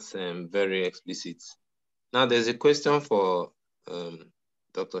think that's very explicit. Now there's a question for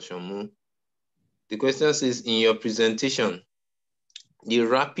Dr. Shawn Mu. The question says, in your presentation, the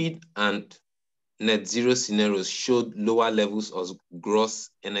rapid and net zero scenarios showed lower levels of gross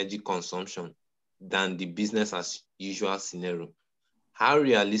energy consumption than the business as usual scenario. How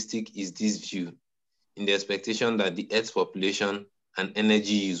realistic is this view in the expectation that the Earth's population and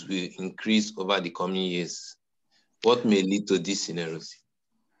energy use will increase over the coming years? What may lead to these scenarios?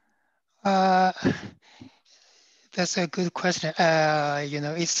 That's a good question.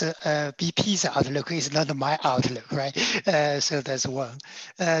 It's BP's outlook. It's not my outlook, right? So that's one.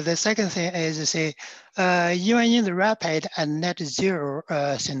 The second thing is, say, even in the rapid and net zero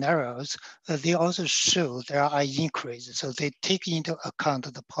scenarios, they also show there are increases. So they take into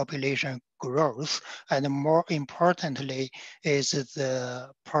account the population growth, and more importantly is the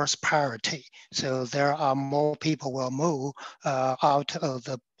prosperity. So there are more people will move out of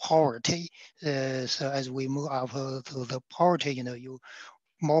the poverty. So as we move out to the poverty,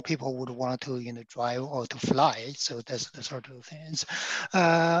 more people would want to drive or to fly. So that's the sort of things.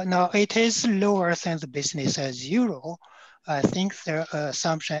 Now it is lower than the business as usual. I think their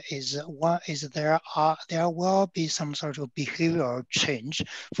assumption is one is there will be some sort of behavioral change.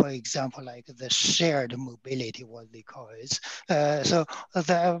 For example, like the shared mobility, what they call it. So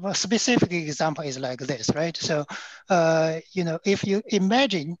the specific example is like this, right? So if you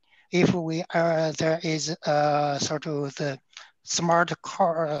imagine if we are there is sort of the smart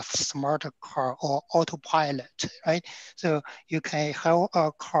car or autopilot, right? So you can have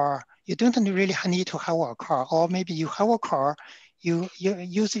a car. You don't really need to have a car, or maybe you have a car, you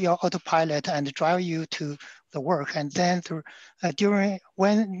use your autopilot and drive you to the work, and then during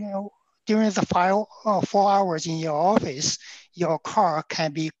the 4 hours in your office, your car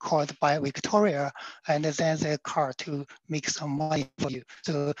can be called by Victoria, and then the car to make some money for you.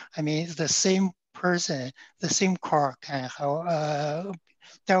 So I mean, the same person, the same car can have,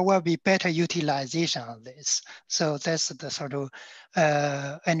 there will be better utilization of this. So that's the sort of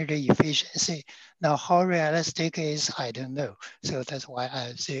energy efficiency. Now, how realistic is, I don't know. So that's why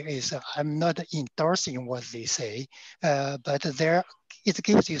I say is I'm not endorsing what they say, but there it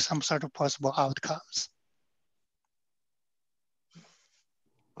gives you some sort of possible outcomes.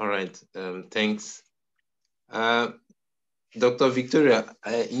 All right, thanks. Dr. Victoria,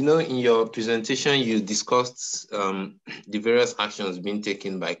 in your presentation, you discussed the various actions being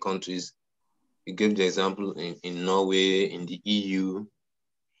taken by countries. You gave the example in Norway, in the EU.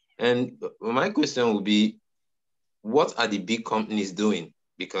 And my question would be, what are the big companies doing?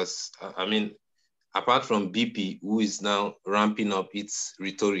 Because, I mean, apart from BP, who is now ramping up its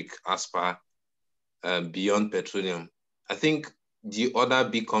rhetoric as per beyond petroleum, I think the other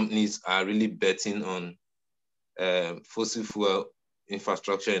big companies are really betting on fossil fuel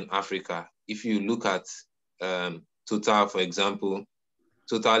infrastructure in Africa. If you look at Total, for example,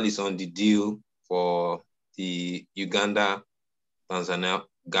 Total is on the deal for the Uganda-Tanzania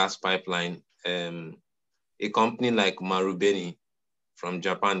gas pipeline. A company like Marubeni from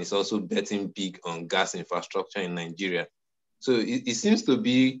Japan is also betting big on gas infrastructure in Nigeria. So it seems to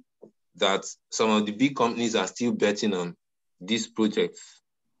be that some of the big companies are still betting on these projects.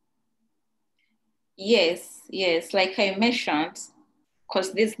 Yes, like I mentioned,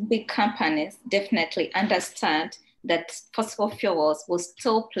 because these big companies definitely understand that fossil fuels will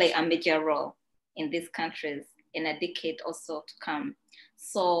still play a major role in these countries in a decade or so to come.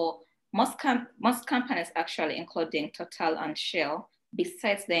 So most companies actually, including Total and Shell,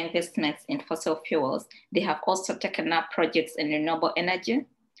 besides the investments in fossil fuels, they have also taken up projects in renewable energy.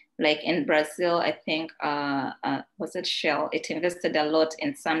 Like in Brazil, I think, was it Shell? It invested a lot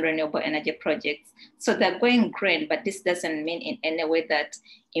in some renewable energy projects. So they're going green, but this doesn't mean in any way that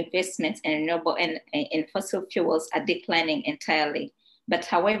investments in renewable and in fossil fuels are declining entirely. But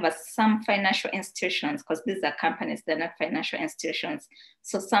however, some financial institutions, because these are companies, they're not financial institutions.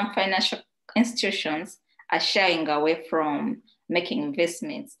 So some financial institutions are shying away from making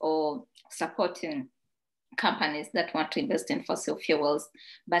investments or supporting companies that want to invest in fossil fuels.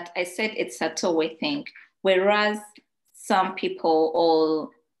 But I said it's a two-way thing. Whereas some people or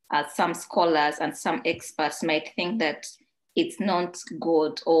some scholars and some experts might think that it's not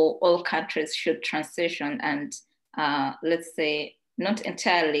good or all countries should transition and let's say not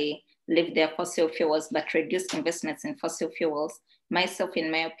entirely leave their fossil fuels, but reduce investments in fossil fuels. Myself, in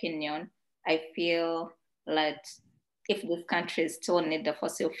my opinion, I feel like if these countries still need the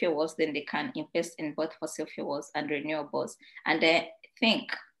fossil fuels, then they can invest in both fossil fuels and renewables. And I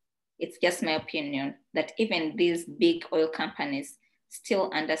think, it's just my opinion, that even these big oil companies still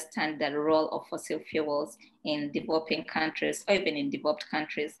understand the role of fossil fuels in developing countries or even in developed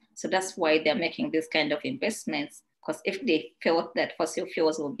countries. So that's why they're making this kind of investments, because if they felt that fossil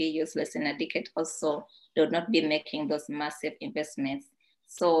fuels will be useless in a decade or so, they would not be making those massive investments.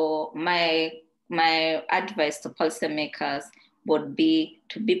 So my advice to policymakers would be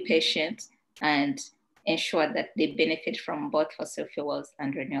to be patient and ensure that they benefit from both fossil fuels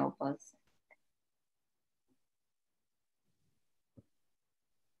and renewables.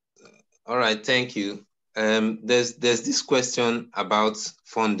 All right, thank you. There's this question about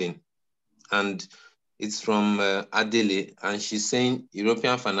funding, and It's from Adele, and she's saying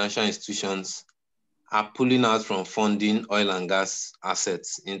European financial institutions are pulling out from funding oil and gas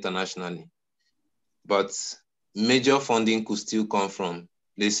assets internationally. But major funding could still come from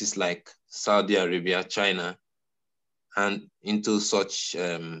places like Saudi Arabia, China, and into such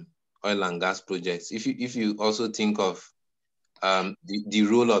oil and gas projects. If you also think of the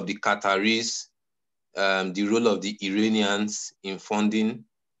role of the Qataris, the role of the Iranians in funding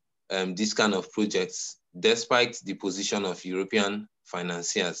this kind of projects, despite the position of European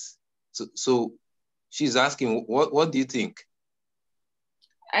financiers. So she's asking, what do you think?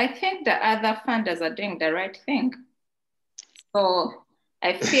 I think the other funders are doing the right thing. So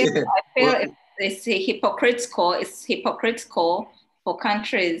I feel it's hypocritical. It's hypocritical for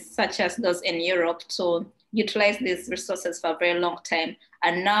countries such as those in Europe to utilize these resources for a very long time.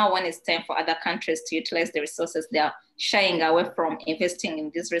 And now when it's time for other countries to utilize the resources, they are shying away from investing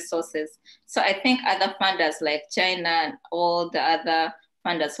in these resources. So I think other funders like China and all the other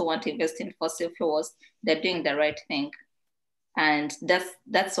funders who want to invest in fossil fuels, they're doing the right thing. And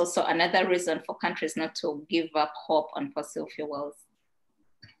that's also another reason for countries not to give up hope on fossil fuels.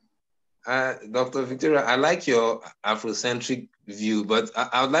 Dr. Victoria, I like your Afrocentric view, but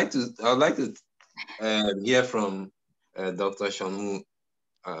I would like to hear from Dr. Shawn Mu.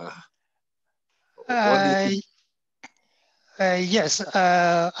 Yes,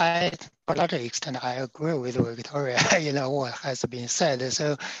 I, to a large extent, I agree with Victoria. What has been said.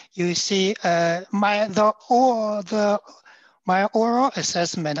 So you see, my overall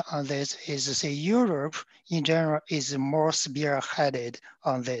assessment on this is, say, Europe in general is more spearheaded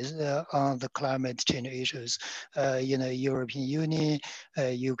on this, on the climate change issues. European Union,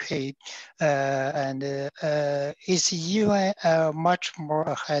 UK, and is even much more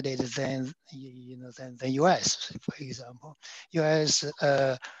ahead than than the US, for example. US,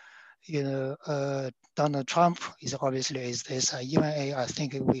 Donald Trump is obviously this. Even I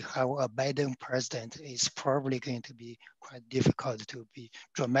think we have a Biden president is probably going to be quite difficult to be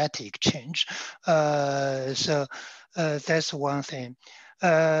dramatic change. So that's one thing.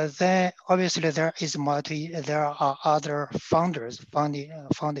 Then obviously there are other funders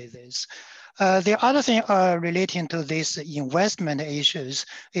funding this. The other thing relating to these investment issues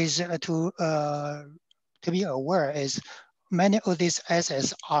is to be aware is many of these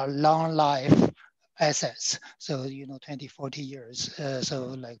assets are long life assets. So, 20, 40 years.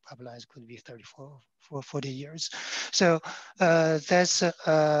 So like pipelines could be 40 years. So that's,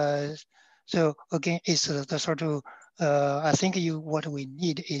 so again, it's the sort of, I think what we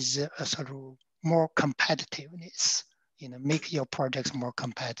need is a sort of more competitiveness, make your projects more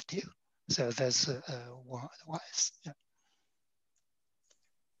competitive. So that's one advice. Yeah.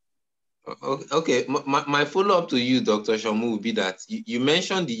 Okay, my follow-up to you, Dr. Shawn Mu, would be that you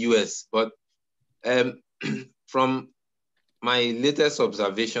mentioned the US, but from my latest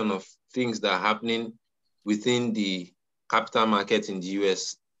observation of things that are happening within the capital market in the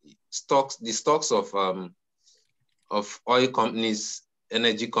US, the stocks of oil companies,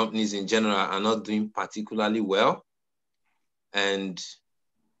 energy companies in general are not doing particularly well. And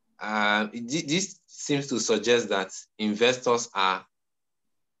this seems to suggest that investors are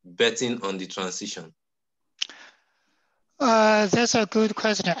betting on the transition. That's a good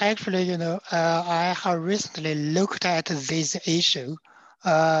question. Actually, I have recently looked at this issue.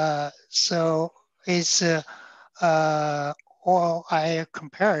 So it's, or I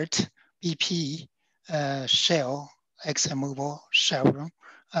compared BP, Shell, ExxonMobil, Chevron,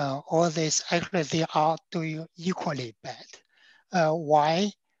 all this, actually they are doing equally bad.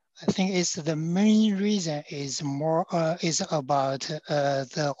 Why? I think it's the main reason is is about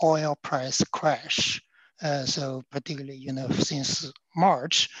the oil price crash. So particularly, since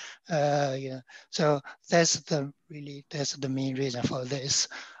March, so that's the main reason for this.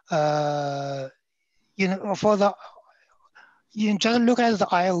 For the, you just look at the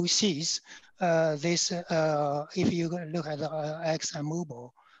IOCs. If you look at the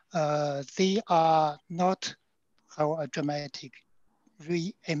ExxonMobil, they are not how a dramatic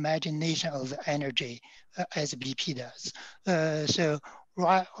reimagination of the energy as BP does. So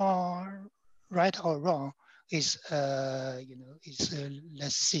right or wrong is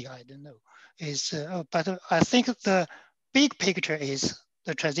let's see, I don't know. But I think the big picture is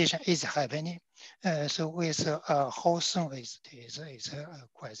the transition is happening. So with how soon is a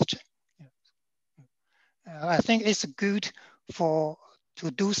question. I think it's good to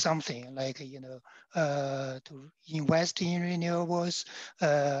do something like, to invest in renewables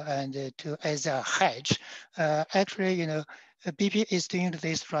and to as a hedge. Actually, BP is doing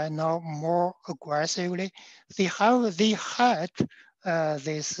this right now more aggressively. They had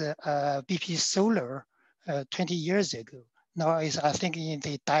this BP Solar 20 years ago. Now is, I think, in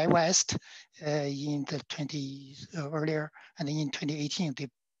the divest in the 20s earlier, and in 2018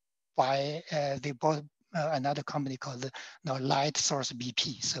 they bought another company called now Light Source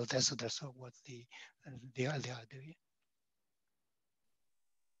BP. So that's what they are doing.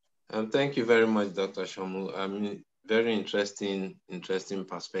 Thank you very much, Dr. Shawn Mu. I mean, very interesting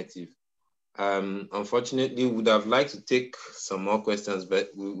perspective. Unfortunately, we would have liked to take some more questions, but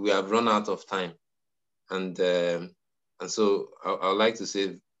we have run out of time. And so I would like to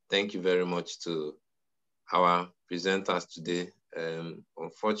say thank you very much to our presenters today.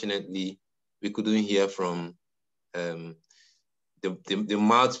 Unfortunately, we couldn't hear from the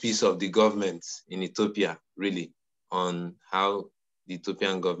mouthpiece of the government in Ethiopia, really, on how the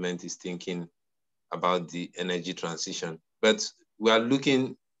Ethiopian government is thinking about the energy transition. But we are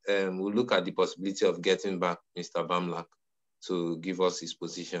looking, we'll look at the possibility of getting back Mr. Bamlak to give us his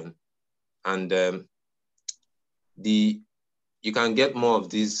position. And you can get more of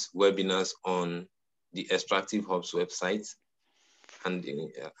these webinars on the Extractive Hub's website. And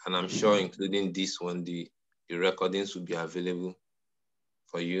I'm sure including this one, the recordings will be available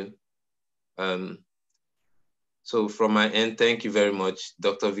for you. So from my end, thank you very much.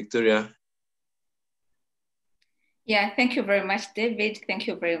 Dr. Victoria. Yeah, thank you very much, David. Thank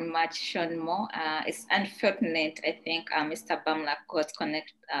you very much, Shawn Mu. It's unfortunate, I think Mr. Bamlak got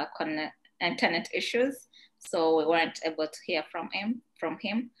internet issues, so we weren't able to hear from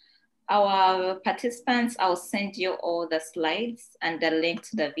him. Our participants, I'll send you all the slides and the link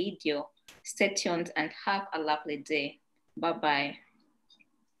to the video. Stay tuned and have a lovely day. Bye-bye.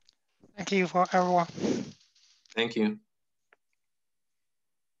 Thank you for everyone. Thank you.